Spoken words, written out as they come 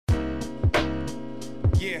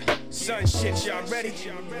Yeah, son shit, y'all ready?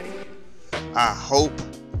 I hope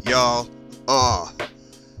y'all are.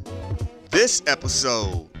 This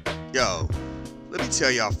episode, yo, let me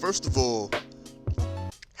tell y'all, first of all,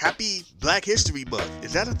 happy Black History Month.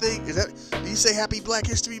 Is that a thing? Do you say happy Black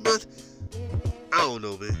History Month? I don't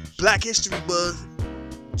know, man. Black History Month.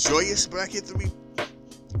 Joyous Black History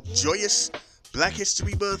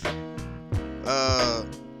Month.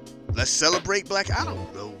 Let's celebrate I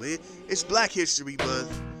don't know, man. It's Black History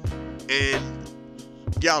Month, and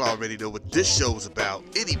y'all already know what this show's about.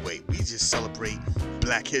 Anyway, we just celebrate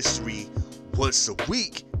Black History once a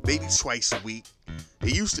week, maybe twice a week.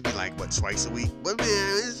 It used to be twice a week, but man,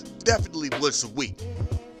 it's definitely once a week.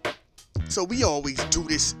 So we always do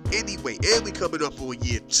this anyway, and we coming up on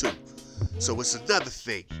year 2. So it's another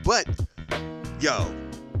thing. But, yo,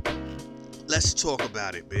 let's talk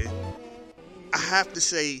about it, man. I have to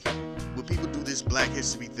say, when people do this Black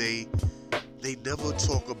History thing, they never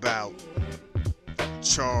talk about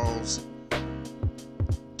Charles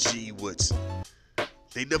G. Woodson.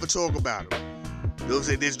 They never talk about him. You know what I'm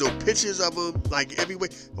saying? There's no pictures of him,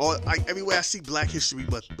 everywhere I see Black History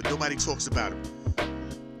Month, but nobody talks about him.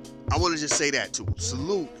 I want to just say that to him.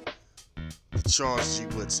 Salute to Charles G.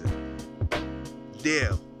 Woodson.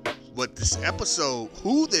 Now, who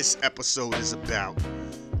this episode is about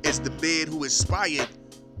is the man who inspired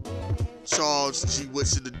Charles G.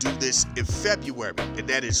 Woodson to do this in February, and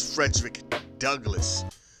that is Frederick Douglass.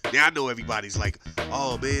 Now, I know everybody's like,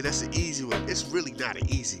 oh man, that's an easy one. It's really not an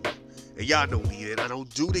easy one. And y'all know me, man. I don't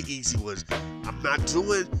do the easy ones. I'm not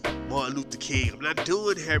doing Martin Luther King. I'm not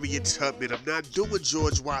doing Harriet Tubman. I'm not doing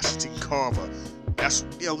George Washington Carver. That's,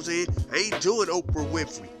 you know what I'm saying? I ain't doing Oprah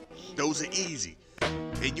Winfrey. Those are easy.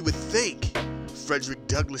 And you would think Frederick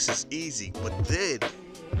Douglass is easy, but then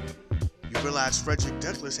you realize Frederick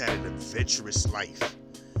Douglass had an adventurous life.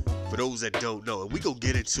 For those that don't know, and we gonna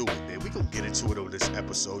get into it, man. We gonna get into it on this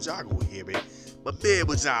episode. Y'all gonna hear it. My man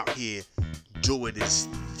was out here doing his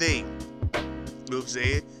thing. You know what I'm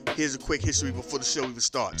saying? Here's a quick history before the show even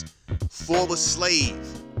starts. Former slave,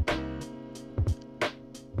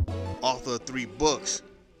 author of 3 books,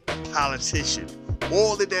 politician,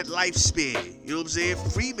 all in that lifespan. You know what I'm saying?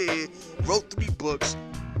 Free man, wrote 3 books,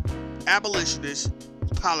 abolitionist,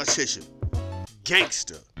 politician,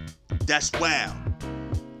 gangster. That's wild.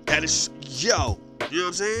 That is, yo, you know what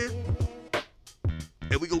I'm saying?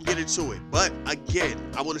 And we gonna get into it. But again,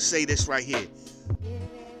 I want to say this right here.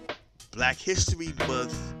 Black History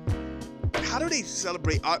Month. How do they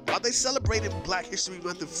celebrate? Are they celebrating Black History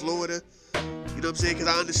Month in Florida? You know what I'm saying?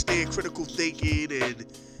 Because I understand critical thinking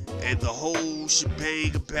and the whole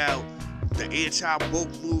shebang about the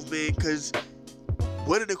anti-woke movement. Because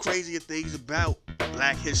one of the crazier things about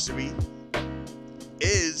Black history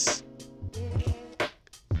is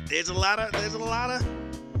there's a lot of, you know what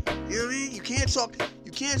I mean? You can't talk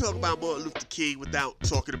about Martin Luther King without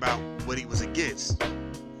talking about what he was against.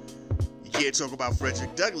 You can't talk about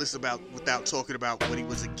Frederick Douglass without talking about what he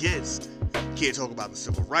was against. You can't talk about the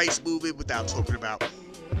Civil Rights Movement without talking about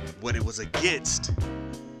what it was against.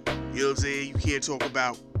 You know what I'm saying? You can't talk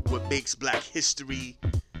about what makes Black history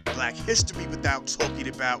without talking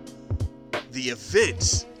about the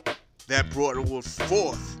events that brought on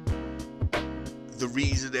forth the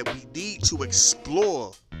reason that we need to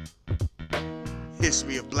explore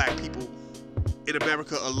history of Black people in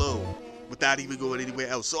America alone without even going anywhere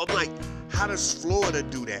else. So I'm like, how does Florida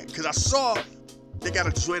do that? Because I saw they got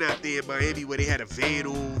a joint out there in Miami where they had a van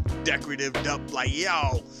all decorative up, like,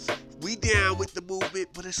 yo, we down with the movement,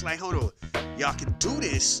 but it's like, hold on, y'all can do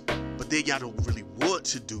this, but then y'all don't really want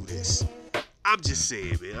to do this. I'm just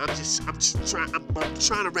saying, man, I'm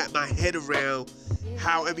trying to wrap my head around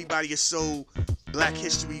how everybody is so Black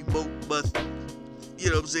History Month, you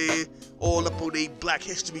know what I'm saying, all up on a Black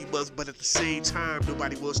History Month, but at the same time,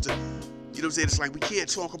 nobody wants to, you know what I'm saying, it's like we can't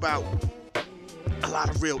talk about a lot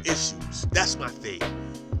of real issues. That's my thing.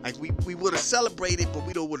 Like, we want to celebrate it, but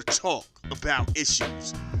we don't want to talk about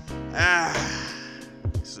issues.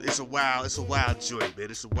 It's a wild joint,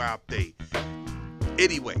 man. It's a wild thing.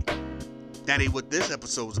 Anyway, that ain't what this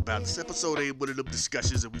episode's about. This episode ain't one of them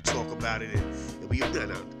discussions and we talk about it and we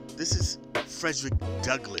no. This is Frederick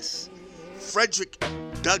Douglass. Frederick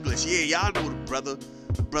Douglass, yeah, y'all know the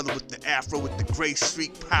brother with the afro with the gray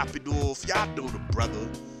streak popping off. Y'all know the brother.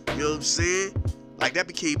 You know what I'm saying? Like, that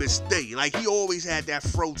became his thing. Like, he always had that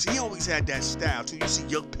fro. He always had that style, too. You see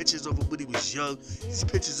young pictures of him when he was young. These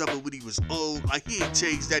pictures of him when he was old. Like, he ain't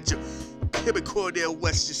changed that. Him and Cornel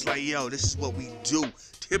West just like, yo, this is what we do.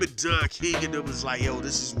 Him and Don King and them was like, yo,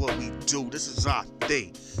 this is what we do. This is our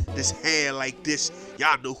thing. This hair like this.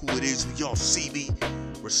 Y'all know who it is when y'all see me.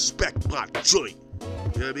 Respect my joint.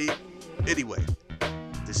 You know what I mean? Anyway,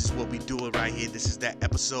 this is what we doing right here. This is that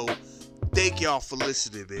episode. Thank y'all for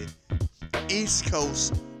listening, man. East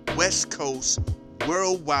Coast, West Coast,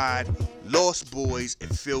 worldwide, Lost Boys.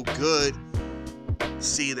 It feel good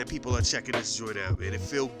seeing that people are checking this joint out, man. It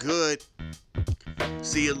feel good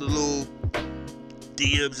seeing the little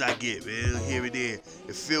DMs I get, man, here and there.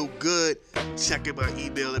 It feel good checking my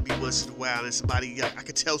email every once in a while, and somebody, I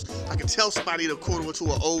can tell somebody to quote onto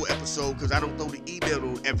an old episode because I don't throw the email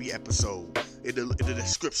on every episode in the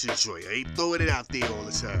description joint. I ain't throwing it out there all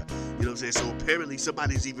the time. You know what I'm saying? So apparently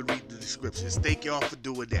somebody's even reading the descriptions. Thank y'all for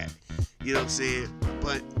doing that. You know what I'm saying?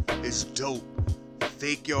 But it's dope.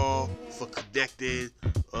 Thank y'all for connecting.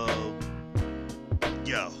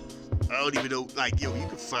 Yo, I don't even know, you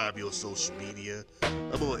can find me on social media.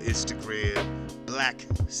 I'm on Instagram, Black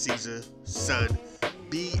Caesar Son,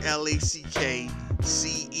 BlackCeezaRSONN.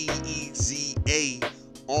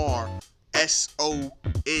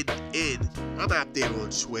 I'm out there on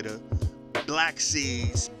Twitter, Black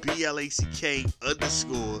Cez, BlackCeez.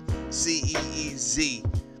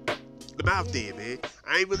 I'm out there, man.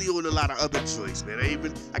 I ain't really on a lot of other joints, man.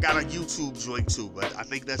 I got a YouTube joint too, but I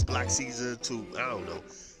think that's Black Caesar too. I don't know.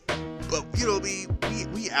 But you know what I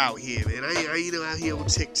mean? We out here, man. I ain't out here on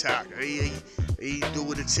TikTok. I ain't doing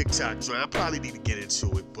the TikTok joint. I probably need to get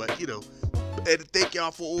into it, but you know. And thank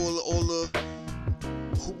y'all for all the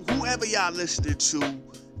whoever y'all listening to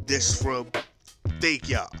this from. Thank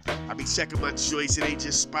y'all. I be checking my joints. It ain't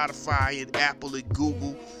just Spotify and Apple and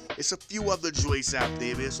Google. It's a few other joints out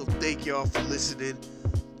there, man. So thank y'all for listening.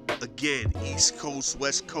 Again, East Coast,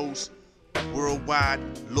 West Coast, worldwide,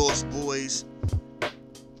 Lost Boys.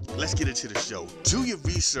 Let's get into the show. Do your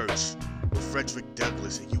research with Frederick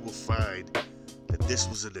Douglass and you will find that this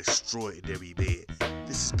was an extraordinary man.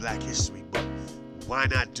 This is Black History Month. Why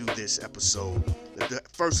not do this episode, the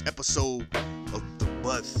first episode of the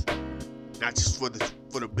month, not just for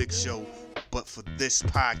the big show, but for this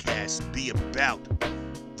podcast, be about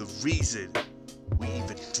the reason we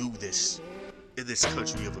even do this in this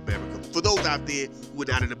country of America. For those out there who are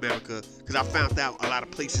not in America, because I found out a lot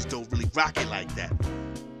of places don't really rock it like that.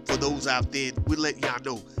 For those out there, we're letting y'all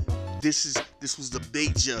know this was the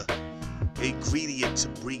major ingredient to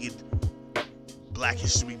bringing Black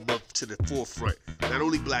History Month to the forefront. Not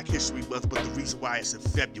only Black History Month, but the reason why it's in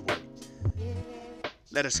February.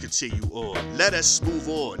 Let us continue on. Let us move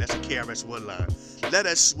on. That's a KRS-One line. Let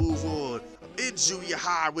us move on. I'm in junior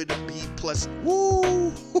high with a B+.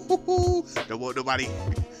 Woo! Don't want nobody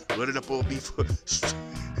running up on me for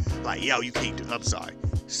like, yo, you can't do. I'm sorry.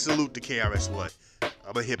 Salute to KRS-One.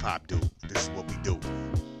 I'm a hip hop dude. This is what we do.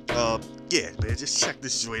 Yeah, man, just check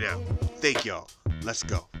this joint out. Thank y'all. Let's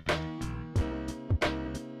go.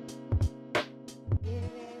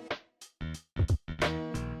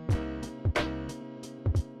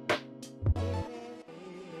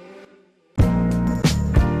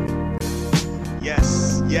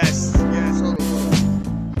 Yes. Hold on.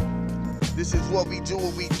 This is what we do.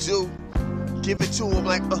 Give it to them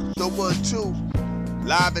like the 1, 2.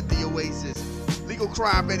 Live at the Oasis. Legal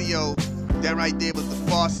Crime Radio. That right there was the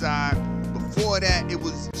Far Side. Before that, it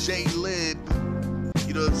was J Lib.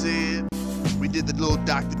 You know what I'm saying? We did the little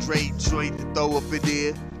Dr. Dre joint to throw up in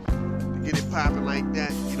there. To get it popping like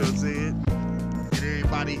that. You know what I'm saying? And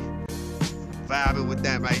everybody vibing with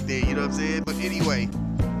that right there. You know what I'm saying? But anyway.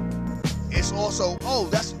 It's also,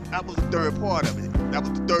 that was the third part of it. That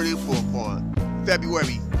was the third and fourth part.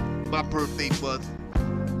 February, my birthday month.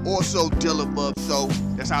 Also Dilla month, so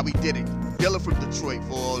that's how we did it. Dilla from Detroit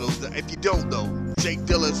for all those. If you don't know, Jake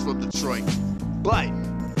Dilla's from Detroit. But,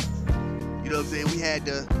 you know what I'm saying, we had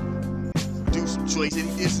to do some joints, and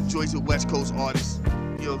he did some joints with West Coast artists.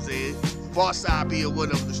 You know what I'm saying? Far Side being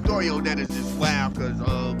one of them. The story on that is just wild, because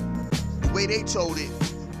the way they told it,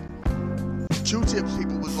 Q-Tip's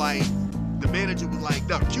people was like, the manager was like,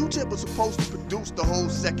 no, Q-Tip was supposed to produce the whole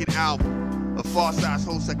second album, of Far Side's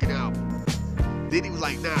whole second album. Then he was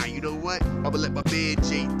like, nah, you know what? I'm gonna let my man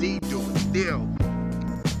JD do it. Now,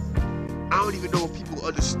 I don't even know if people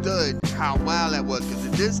understood how wild that was, because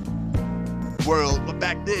in this world, but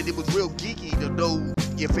back then, it was real geeky to know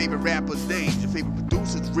your favorite rapper's names, your favorite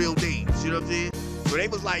producer's real names, you know what I'm saying? So they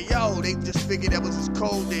was like, yo, they just figured that was his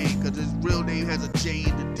code name, because his real name has a J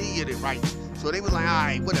and a D in it, right? So they was like, all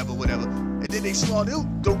right, whatever. And then they saw the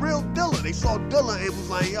real Dilla. They saw Dilla and was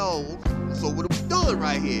like, yo, so what are we doing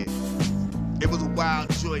right here? It was a wild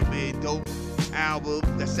joint, man. Dope album.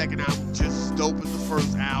 That second album just as dope as the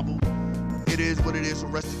first album. It is what it is. So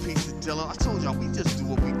rest in peace to Dilla. I told y'all, we just do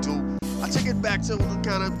what we do. I take it back to the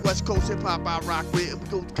kind of West Coast hip hop I rock with. And we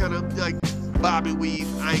go kind of like bob and weave.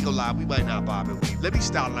 I ain't gonna lie, we might not bob and weave. Let me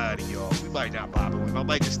stop lying to y'all. We might not bob and weave. I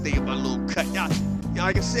might just stay in my little cut. Y'all,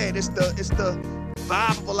 like I said, it's the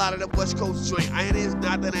vibe of a lot of the West Coast joint. It is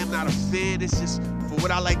not that I'm not a fan. It's just for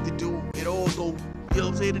what I like to do. It all don't, you know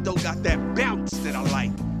what I'm saying? It don't got that bounce that I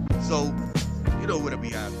like. So, you know what I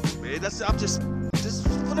be out of, man. I'm just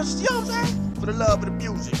for the, you know what I'm saying? For the love of the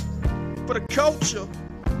music, for the culture,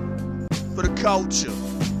 for the culture.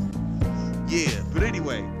 Yeah, but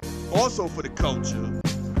anyway, also for the culture.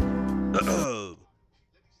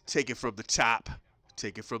 Take it from the top.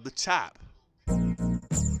 Take it from the top.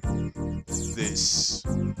 This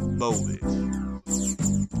moment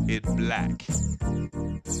in Black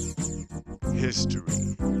history.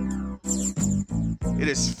 It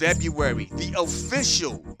is February, the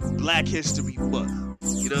official Black History Month.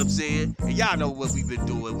 You know what I'm saying? And y'all know what we've been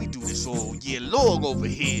doing. We do this all year long over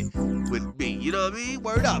here with me. You know what I mean?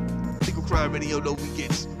 Word up. Nickel Crime Radio know we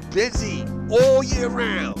get busy all year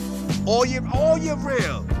round. All year round.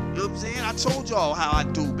 You know what I'm saying? I told y'all how I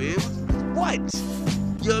do, man. What?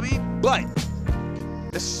 You know what I mean? But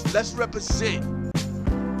let's represent.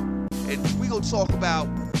 And we gonna talk about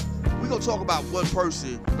one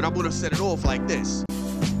person, but I'm gonna set it off like this.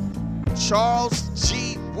 Charles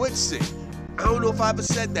G. Woodson. I don't know if I ever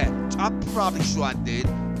said that. I'm probably sure I did.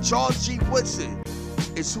 Charles G. Woodson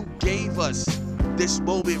is who gave us this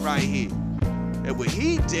moment right here. And when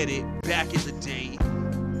he did it back in the day,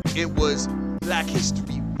 it was Black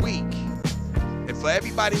History Week. And for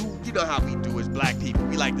everybody who, you know how we do as black people,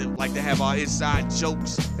 we like to have our inside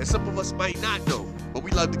jokes, and some of us might not know. But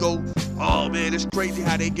we love to go, oh man, it's crazy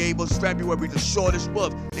how they gave us February the shortest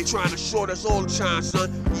month. They trying to short us all the time,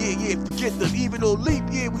 son. Yeah, forget them. Even on leap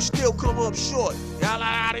year, we still come up short. Yada,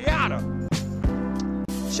 yada, yada.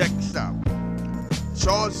 Check this out.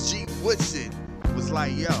 Charles G. Woodson was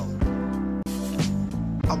like, yo,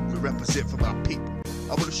 I'm gonna represent for my people.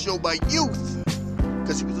 I'm gonna show my youth,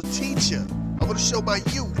 because he was a teacher. I'm gonna show my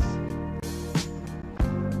youth.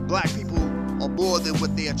 Black people are more than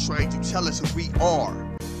what they are trying to tell us who we are.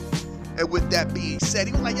 And with that being said,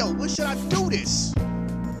 he was like, yo, when should I do this?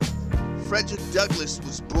 Frederick Douglass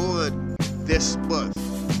was born this month.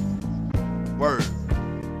 Word.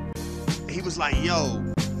 And he was like, yo,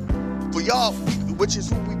 for y'all, which is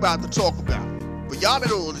who we about to talk about. For y'all that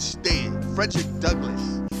don't understand, Frederick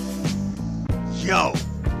Douglass, yo.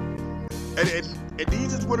 And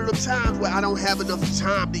these is one of them times where I don't have enough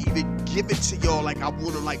time to even give it to y'all like I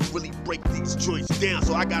want to like really break these joints down.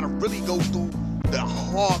 So I gotta really go through the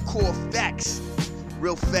hardcore facts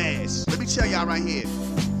real fast. Let me tell y'all right here.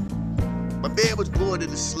 My man was born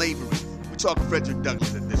into slavery. We're talking Frederick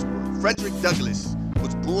Douglass at this point. Frederick Douglass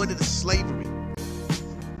was born into slavery.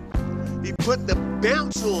 He put the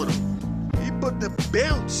bounce on him. He put the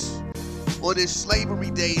bounce on his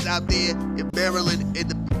slavery days out there in Maryland, in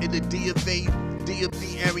the DMV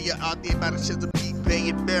area out there by the Chesapeake Bay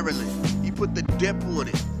in Maryland. He put the dip on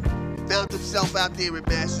it. Found himself out there in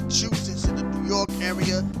Massachusetts, in the New York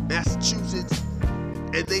area, Massachusetts,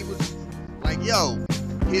 and they was like, yo,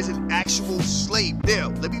 here's an actual slave. Now,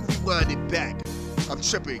 let me rewind it back. I'm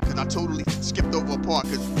tripping because I totally skipped over a part,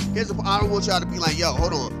 because I don't want y'all to be like, yo,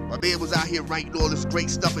 hold on. My man was out here writing all this great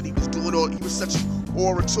stuff, and he was such an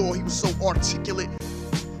orator, he was so articulate.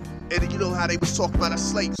 And you know how they was talking about our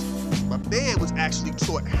slaves. My man was actually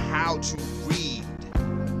taught how to read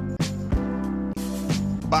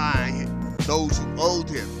by those who owned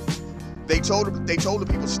him. They told the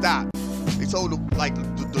people to stop. They told them, like, the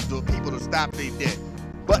people to stop their debt.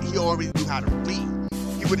 But he already knew how to read.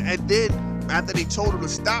 And then after they told him to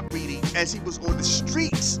stop reading, as he was on the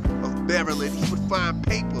streets of Maryland, he would find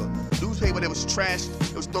newspaper that was trashed,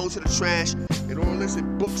 that was thrown to the trash, and all this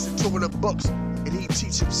in books and torn up books. And he'd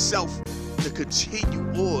teach himself to continue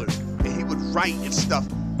on, and he would write and stuff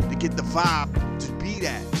to get the vibe to be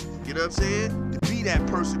that. You know what I'm saying? To be that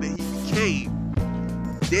person that he became.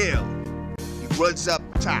 Now, he runs up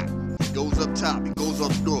top. He goes up top. He goes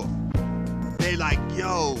up north. They like,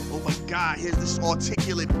 yo, oh my God, here's this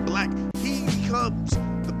articulate black. He becomes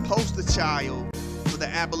the poster child for the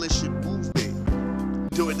abolition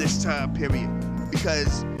movement during this time period.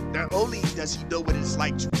 Because not only does he know what it's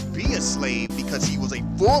like to be a slave because he was a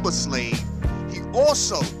former slave, he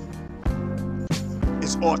also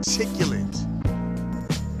is articulate.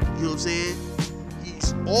 You know what I'm saying?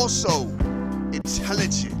 He's also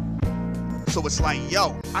intelligent. So it's like,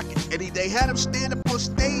 yo, they had him stand up on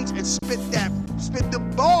stage and spit the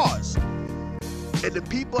bars. And the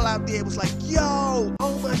people out there was like, yo,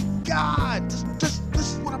 oh my God, this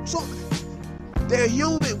is what I'm talking about. They're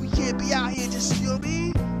human. We can't be out here just, you know what I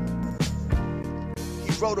mean?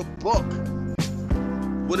 He wrote a book,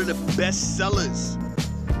 one of the best sellers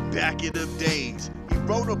back in them days. He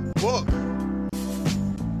wrote a book.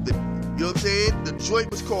 You know what I'm saying? The joint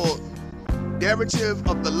was called Narrative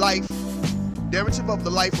of the Life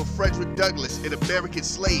of Frederick Douglass, an American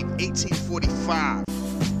Slave, 1845.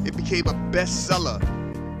 It became a bestseller. You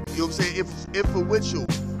know what I'm saying? It was influential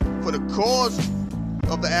for the cause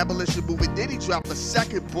of the abolition movement. Then he dropped a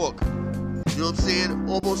second book. You know what I'm saying?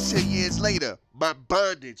 Almost 10 years later, My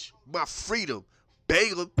Bondage, My Freedom.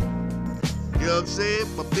 Bang 'em. You know what I'm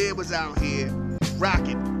saying? My man was out here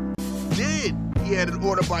rocking. Then he had an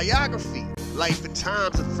autobiography, Life and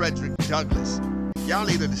Times of Frederick Douglass. Y'all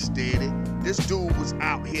ain't understand it. This dude was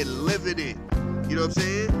out here living it. You know what I'm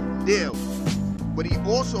saying? Now, what he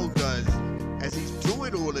also does, as he's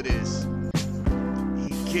doing all of this,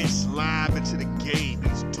 he gets live into the game.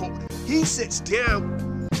 He sits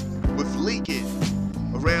down with Lincoln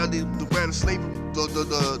around the slavery,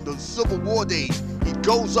 the Civil War days. He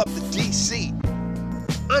goes up to D.C.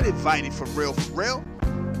 uninvited for real.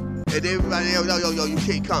 And everybody, yo, you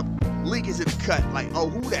can't come. Lincoln's in the cut, like, oh,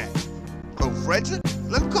 who that? Oh, Frederick?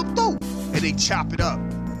 Let him come through. And they chop it up.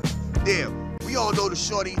 Damn, we all know the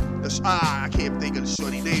shorty, I can't think of the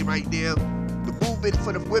shorty name right now. The movement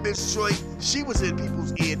for the women's joint, she was in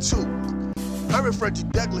people's ear too. Her and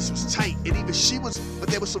Frederick Douglass was tight, and even she was, but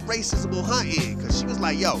there was some racism on her end, because she was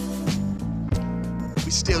like, yo,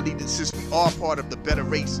 we still need to, since we are part of the better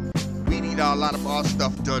race, we need a lot of our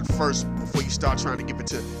stuff done first before you start trying to give it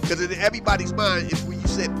to, because in everybody's mind, if when you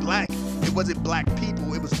said black, it wasn't black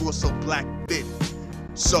people, it was more so black men.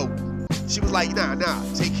 So she was like, nah,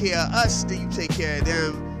 take care of us, then you take care of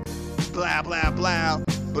them, blah, blah, blah,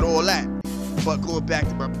 but all that. But going back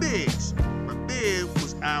to my man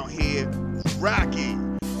was out here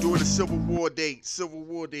rocking during the Civil War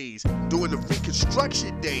days, during the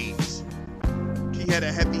Reconstruction days. He had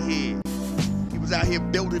a heavy hand. He was out here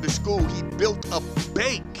building a school. He built a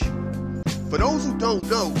bank. For those who don't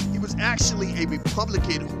know, he was actually a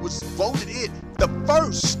Republican who was voted in the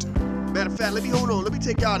first. Matter of fact, let me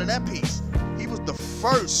take you out of that piece. He was the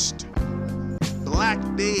first black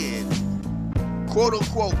man, quote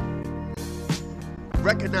unquote,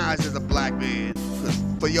 recognized as a black man. Because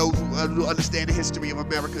for those who understand the history of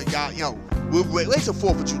America, y'all, wait till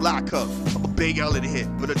 4th of July come. I'm gonna bang y'all in the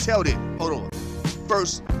head. But until then, hold on.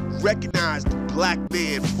 First recognized black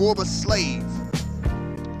man, former slave,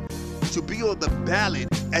 to be on the ballot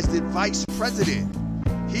as the vice president.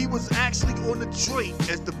 He was actually on the joint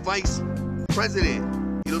as the vice president.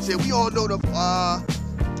 You know what I'm saying? We all know the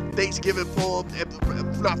Thanksgiving poem,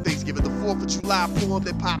 not Thanksgiving, the 4th of July poem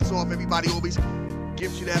that pops off. Everybody always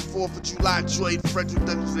gives you that 4th of July joint. Frederick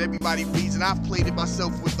Douglass, and everybody reads it. I've played it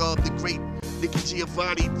myself with the great Nikki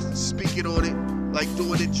Giovanni speaking on it, like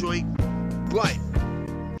doing it joint. But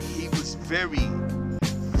he was very,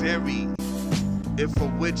 very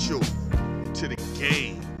influential to the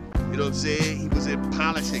game. You know what I'm saying? He was in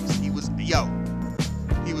politics. He was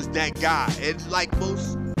that guy. And like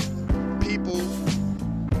most people,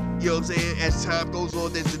 you know what I'm saying, as time goes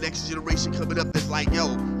on, there's the next generation coming up that's like,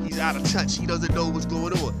 yo, he's out of touch. He doesn't know what's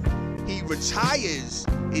going on. He retires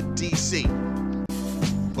in D.C.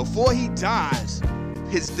 Before he dies,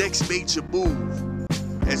 his next major move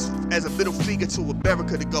as a middle finger to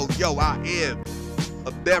America to go, yo, I am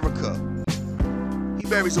America. He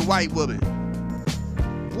marries a white woman.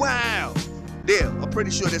 Wow. Now, I'm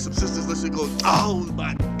pretty sure there's some sisters listening going, oh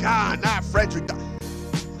my God, not Frederick.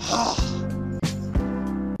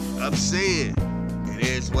 I'm saying, it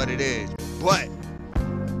is what it is. But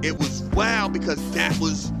it was wild because that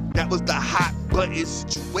was the hot button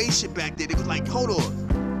situation back then. It was like, hold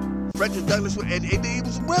on. Frederick Douglass, and he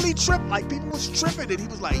was really tripping. Like, people was tripping, and he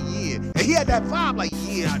was like, yeah. And he had that vibe like,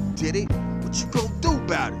 yeah, I did it. What you gonna do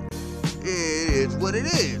about it? It is what it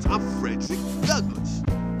is. I'm Frederick Douglass.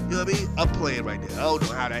 You know what I mean? I'm playing right there. I don't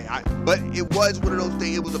know how that, but it was one of those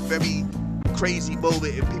things. It was a very crazy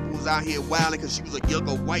moment, and people was out here wilding because she was a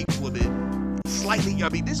younger white woman. Slightly, I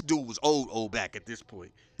mean, this dude was old back at this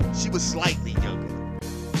point. She was slightly younger.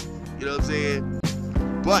 You know what I'm saying?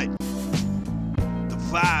 But the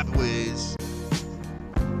vibe was,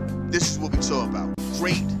 this is what we talk about.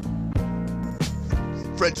 Great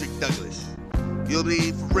Frederick Douglass. You know what I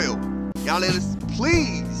mean? For real. Y'all let us,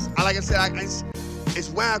 please. Like I said, it's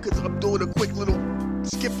wild because I'm doing a quick little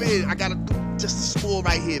skip in. I gotta do just a small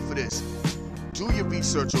right here for this. Do your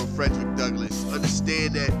research on Frederick Douglass.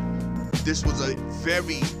 Understand that this was a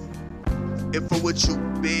very influential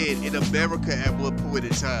man in America at one point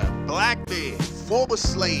in time. Black man, former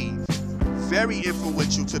slave, very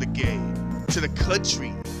influential to the game, to the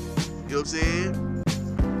country. You know what I'm saying?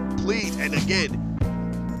 Please, and again,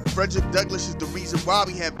 Frederick Douglass is the reason why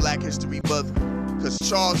we have Black History Month, because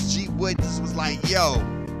Charles G. Woods was like, yo,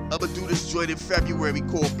 I'm going to do this joint in February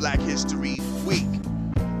called Black History Week.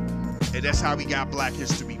 And that's how we got Black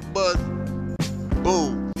History Month.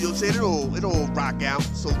 Boom. You know what I'm saying? It all rock out.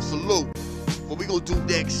 So salute. What we gonna do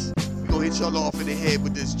next, we gonna hit y'all off in the head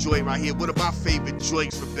with this joint right here. One of my favorite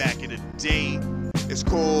joints from back in the day. It's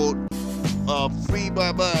called Free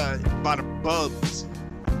My Mind by the Bums.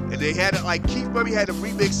 And they had it like, Keith Murray had a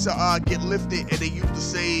remix to Get Lifted, and they used the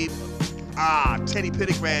same Teddy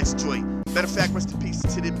Pendergrass joint. Matter of fact, rest in peace to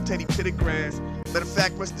Teddy Pendergrass. Matter of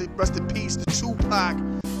fact, rest in peace to Tupac.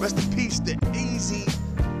 Rest in peace to Easy.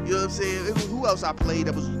 You know what I'm saying? Who else I played?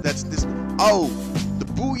 That's this. Oh, the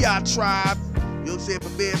Booyah Tribe. You know what I'm saying? A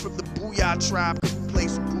man from the Booyah Tribe. Cause we play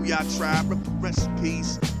some Booyah Tribe. Rest in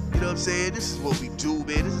peace. You know what I'm saying? This is what we do,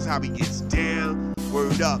 man. This is how we gets down.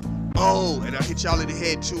 Word up. Oh, and I hit y'all in the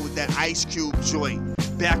head too with that Ice Cube joint.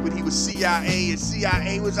 Back when he was CIA, and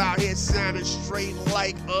CIA was out here sounding straight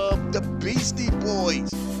like the Beastie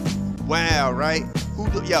Boys. Wow, right?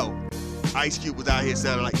 Yo, Ice Cube was out here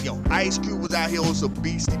sounding like, Ice Cube was out here on some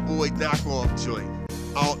Beastie Boy knockoff joint.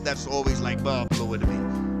 Oh, that's always like mind-blowing to me.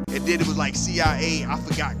 And then it was like CIA, I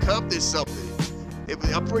forgot, Compton something.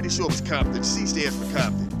 I'm pretty sure it was Compton. C stands for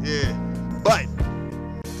Compton, yeah. But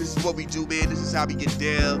this is what we do, man. This is how we get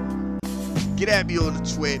down. Get at me on the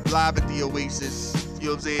Twit, live at the Oasis. You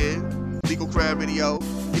know what I'm saying? Legal Crime Radio.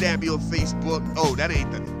 Get at me on Facebook. Oh, that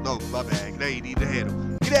ain't the, no, my bad. That ain't even the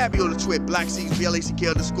handle. Get at me on the Twit, Black Seas,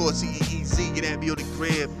 BLACK_CEEZ. Get at me on the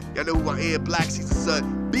gram. Y'all know who I am, Black Seas the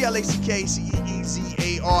Sun. BLACKCEEZARSONN.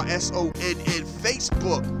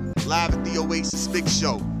 Facebook, live at the Oasis Mix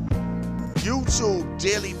Show. YouTube,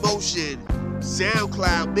 Daily Motion.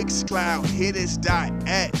 SoundCloud, Mixcloud,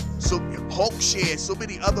 Hitters.at. So Hulkshare, so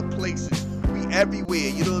many other places. We everywhere,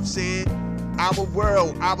 you know what I'm saying? Our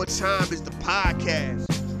world, our time is the podcast.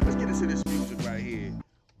 Let's get into this music right here.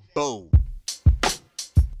 Boom.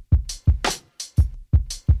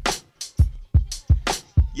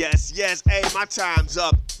 Yes, hey, my time's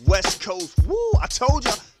up. West Coast, woo, I told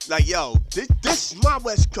y'all. Like, yo, this is my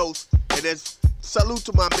West Coast. And there's salute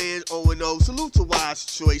to my man O&O. Salute to Wise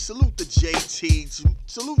Choice. Salute to JT.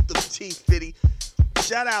 Salute to T-Fitty.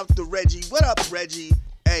 Shout out to Reggie. What up, Reggie?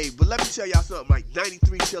 Hey, but let me tell y'all something. Like,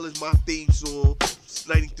 93 Chill is my theme song.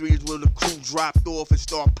 93 is when the crew dropped off and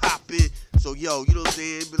start popping. So, yo, you know what I'm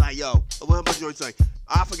saying? Be like, yo, what my joint say?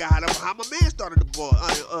 I forgot how my man started the ball.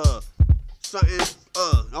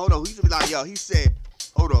 Hold on. He used to be like, yo, he said,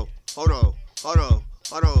 hold on.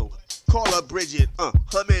 Call up Bridget, her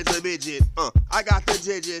man's a midget, I got the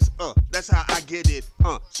digits, that's how I get it,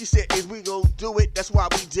 she said, if we gon' do it, that's why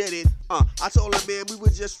we did it, I told her, man, we were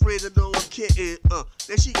just friends and no one kidding,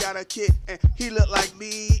 then she got a kid, and he look like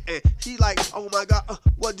me, and she like, oh my God,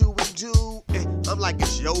 what do we do, and I'm like,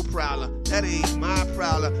 it's your prowler, that ain't my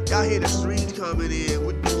prowler, y'all hear the streams coming in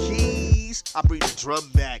with the keys, I bring the drum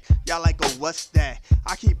back, y'all like, oh, what's that,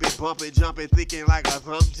 I keep it bumping, jumping, thinking like a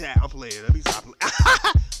thumbtack, I'm playing, let me stop playing.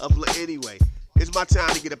 Anyway, it's my time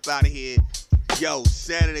to get up out of here. Yo,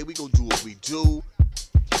 Saturday, we gonna do what we do.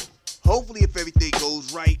 Hopefully, if everything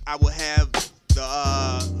goes right, I will have the,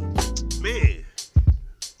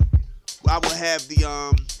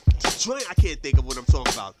 joint, I can't think of what I'm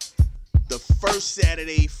talking about. The first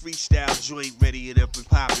Saturday freestyle joint ready and up and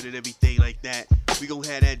popping and everything like that. We gonna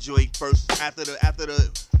have that joint first after the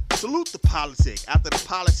salute the politic. After the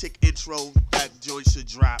politic intro, that joint should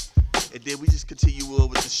drop. And then we just continue on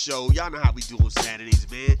with the show. Y'all know how we do on Saturdays,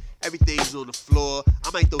 man. Everything's on the floor.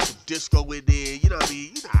 I might throw some disco in there. You know what I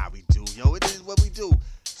mean? You know how we do, yo. It is what we do.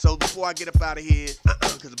 So before I get up out of here,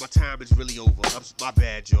 because my time is really over. My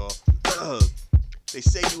bad, y'all. They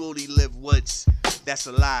say you only live once. That's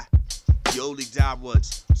a lie. You only die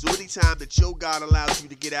once. So anytime that your God allows you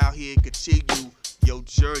to get out here and continue your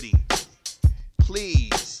journey,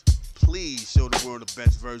 please show the world the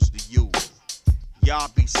best version of you.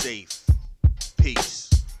 Y'all be safe. Peace.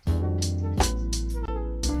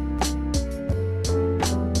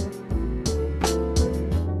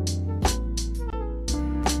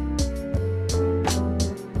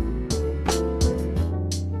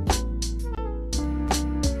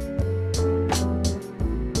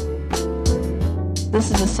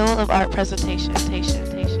 This is a Soul of Art presentation.